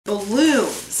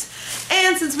balloons.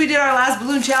 And since we did our last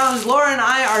balloon challenge, Laura and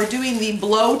I are doing the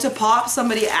blow to pop.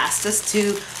 Somebody asked us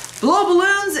to blow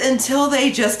balloons until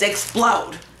they just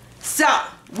explode. So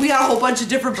we got a whole bunch of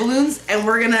different balloons and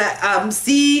we're gonna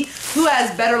see who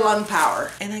has better lung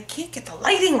power. And I can't get the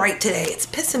lighting right today. It's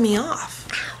pissing me off.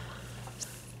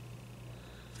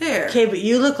 There. Okay, but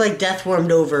you look like death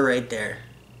warmed over right there.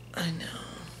 I know.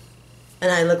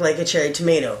 And I look like a cherry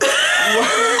tomato.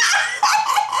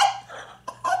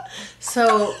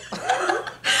 So,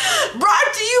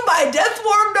 brought to you by Death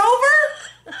Warmed Over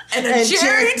and a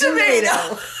cherry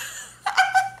tomato.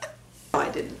 No, I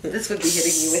didn't. This would be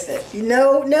hitting you with it.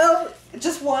 No, no.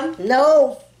 Just one.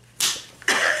 No.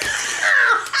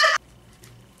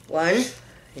 One.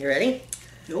 You ready?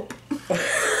 Nope.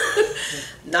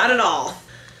 Not at all.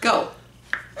 Go.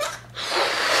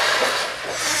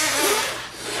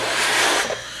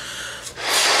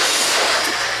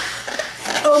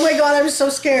 Oh my god, I'm so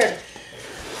scared.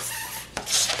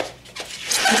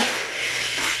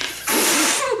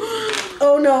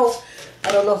 Oh no.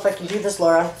 I don't know if I can do this,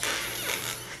 Laura.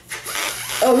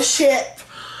 Oh shit.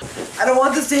 I don't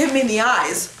want this to hit me in the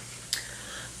eyes.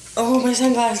 Oh, my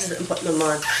sunglasses. I'm putting them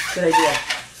on. Good idea.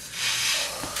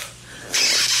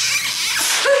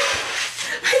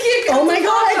 I can't get Oh my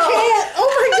god, I can't. Oh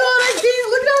my god, I can't.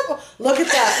 Look up. Look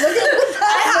at that. Look at what that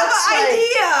I have an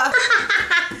idea.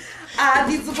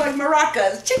 These look like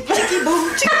maracas. Chick, chicky,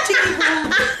 boom, chick, chicky,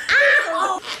 boom.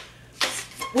 Oh.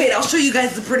 Wait, I'll show you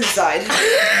guys the pretty side.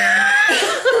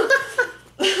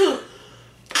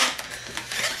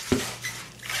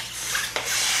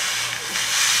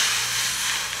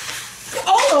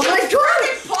 Oh my god!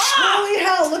 Holy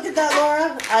hell, look at that,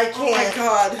 Laura. I can't. Oh my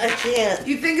god. I can't.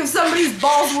 You think if somebody's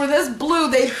balls were this blue,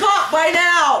 they'd pop by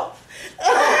now.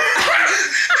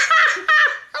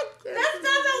 That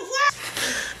doesn't work.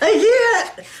 I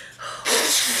can't.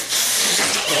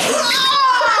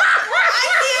 I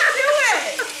can't do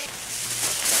it.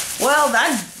 Well,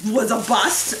 that was a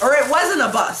bust. Or it wasn't a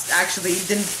bust, actually. It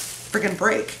didn't freaking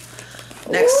break.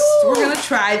 Next, we're going to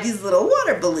try these little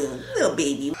water balloons. Little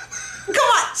baby. Come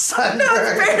on. Sunburn. No,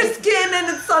 it's bare skin and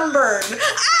it's sunburned.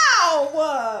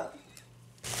 Ow!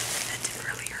 That didn't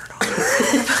really hurt all that.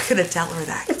 I'm not going to tell her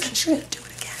that because she's going to do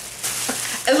it again.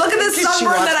 And look at this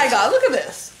sunburn that I got. Look at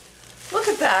this. Look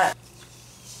at that.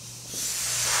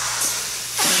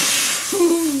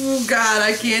 Oh, God,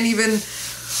 I can't even.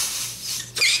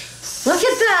 Look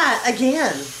at that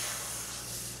again.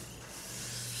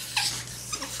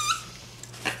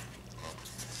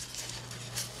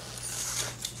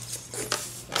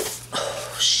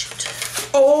 Oh, shoot.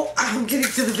 Oh, I'm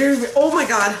getting to the very, oh my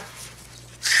God.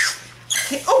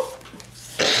 Okay, oh.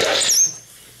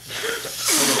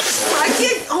 I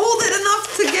can't hold it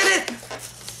enough to get it.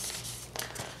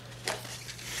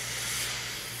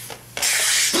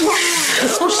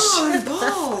 Oh, my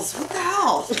balls. What the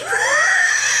hell?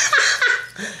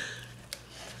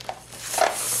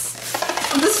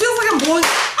 This feels like I'm blowing.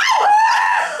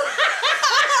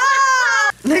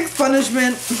 Next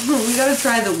punishment, we gotta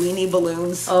try the weenie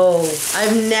balloons. Oh,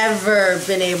 I've never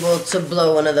been able to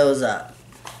blow one of those up.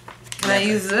 Can I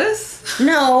use this?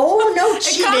 No, no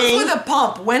cheating. It comes with a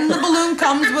pump. When the balloon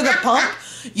comes with a pump,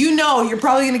 you know you're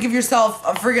probably gonna give yourself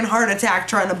a friggin' heart attack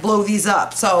trying to blow these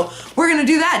up. So we're gonna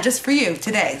do that just for you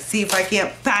today. See if I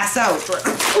can't pass out trying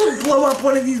to blow up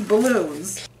one of these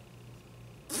balloons.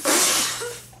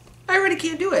 I already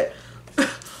can't do it.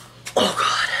 Oh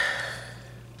God.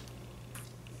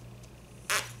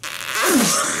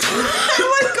 I'm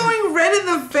like going red in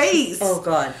the face. Oh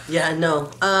God. Yeah,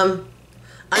 no. I'm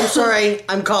sorry.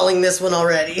 I'm calling this one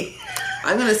already.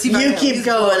 I'm gonna see if I You can at keep least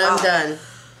going. blow it I'm up. done.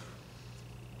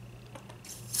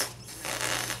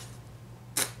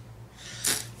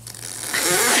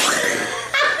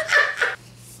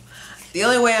 The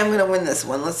only way I'm gonna win this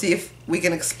one, let's see if we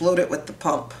can explode it with the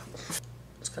pump.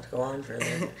 It's got to go on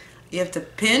further. You have to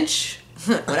pinch.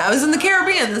 When I was in the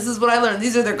Caribbean, this is what I learned.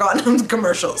 These are their condoms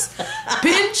commercials.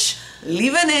 Pinch,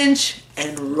 leave an inch,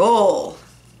 and roll.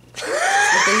 That's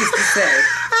what they used to say.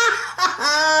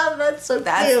 That's so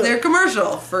That's cute. their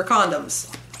commercial for condoms.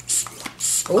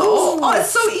 Ooh. Oh,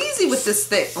 it's so easy with this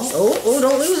thing. Oh,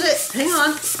 don't lose it. Hang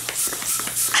on.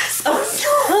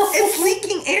 Oh, it's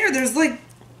leaking air. There's like,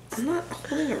 I'm not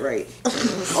holding it right.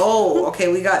 Oh, okay.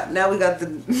 Now we got the.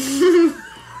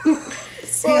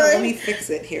 Hang on, let me fix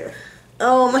it here.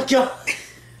 Oh my God.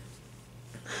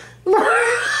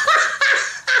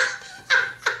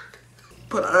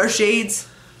 Put on our shades.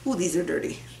 Ooh, these are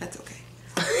dirty. That's okay.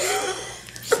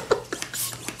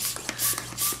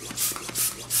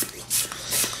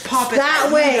 Pop it That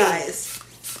at way. you guys.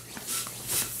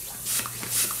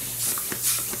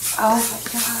 Oh my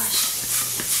gosh.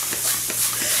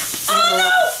 Oh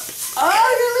no! Oh,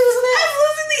 you're losing it. I'm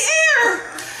losing the air!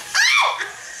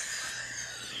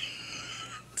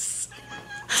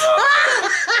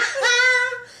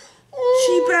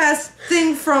 Cheap ass thing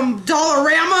from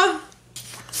Dollarama.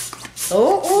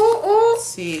 Oh.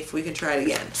 See if we can try it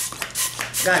again.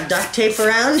 Got duct tape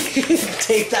around.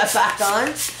 Tape that back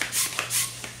on.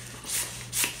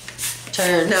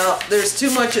 Turn. No, there's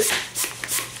too much of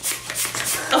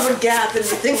a gap in the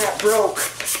thing that broke.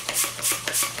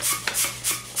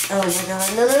 Oh my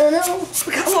god, no.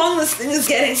 Look how long this thing is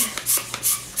getting.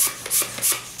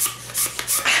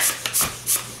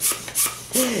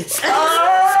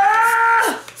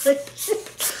 Ah!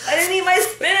 I didn't eat my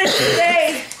spinach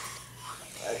today.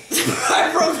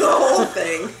 I broke the whole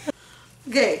thing.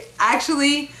 Okay,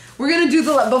 actually, we're gonna do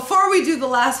before we do the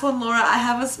last one, Laura, I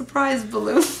have a surprise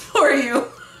balloon for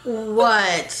you.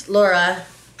 What, Laura?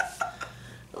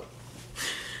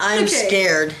 I'm Okay.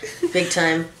 scared, big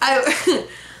time. Ta-da!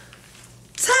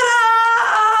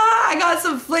 I got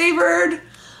some flavored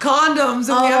condoms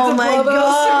and we have to blow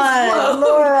those to explode.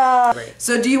 Laura.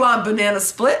 So do you want banana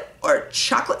split or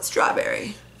chocolate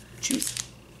strawberry? Choose.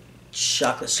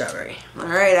 Chocolate strawberry.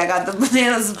 Alright, I got the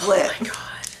banana split. Oh my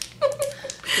god.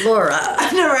 Laura.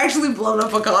 I've never actually blown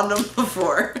up a condom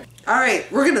before.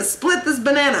 Alright, we're gonna split this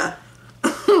banana.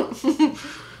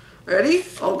 Ready?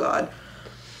 Oh god.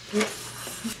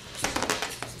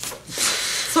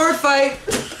 Sword fight.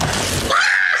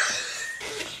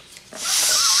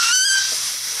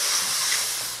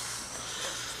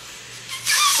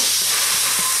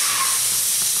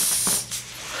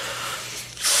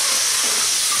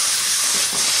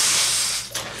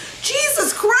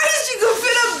 Jesus Christ, you could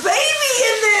fit a baby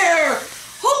in there!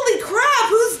 Holy crap,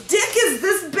 whose dick is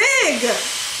this big?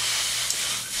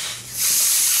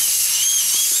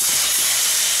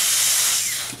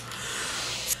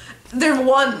 They're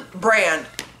one brand.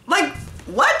 Like,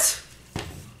 what?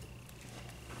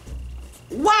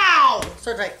 Wow!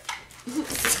 Sword fight.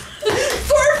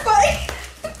 Sword fight!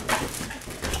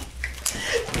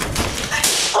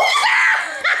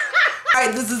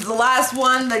 Alright, this is the last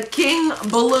one, the King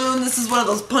Balloon. This is one of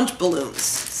those punch balloons.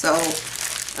 So,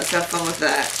 let's have fun with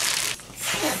that.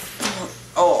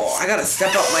 Oh, I gotta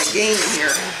step up my game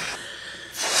here.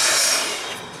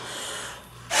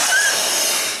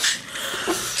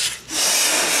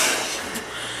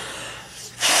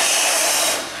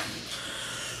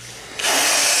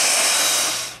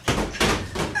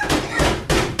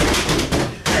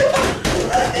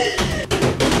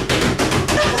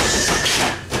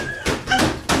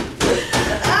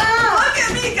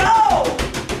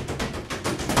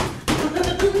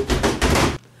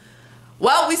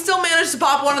 Well, we still managed to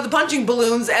pop one of the punching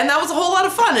balloons, and that was a whole lot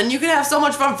of fun, and you can have so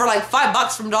much fun for like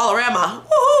 $5 from Dollarama.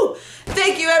 Woohoo!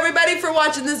 Thank you everybody for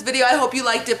watching this video. I hope you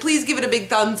liked it. Please give it a big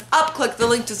thumbs up, click the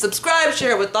link to subscribe,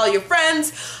 share it with all your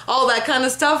friends, all that kind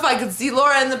of stuff. I can see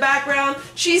Laura in the background.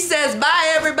 She says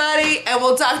bye everybody, and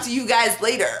we'll talk to you guys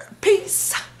later.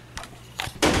 Peace.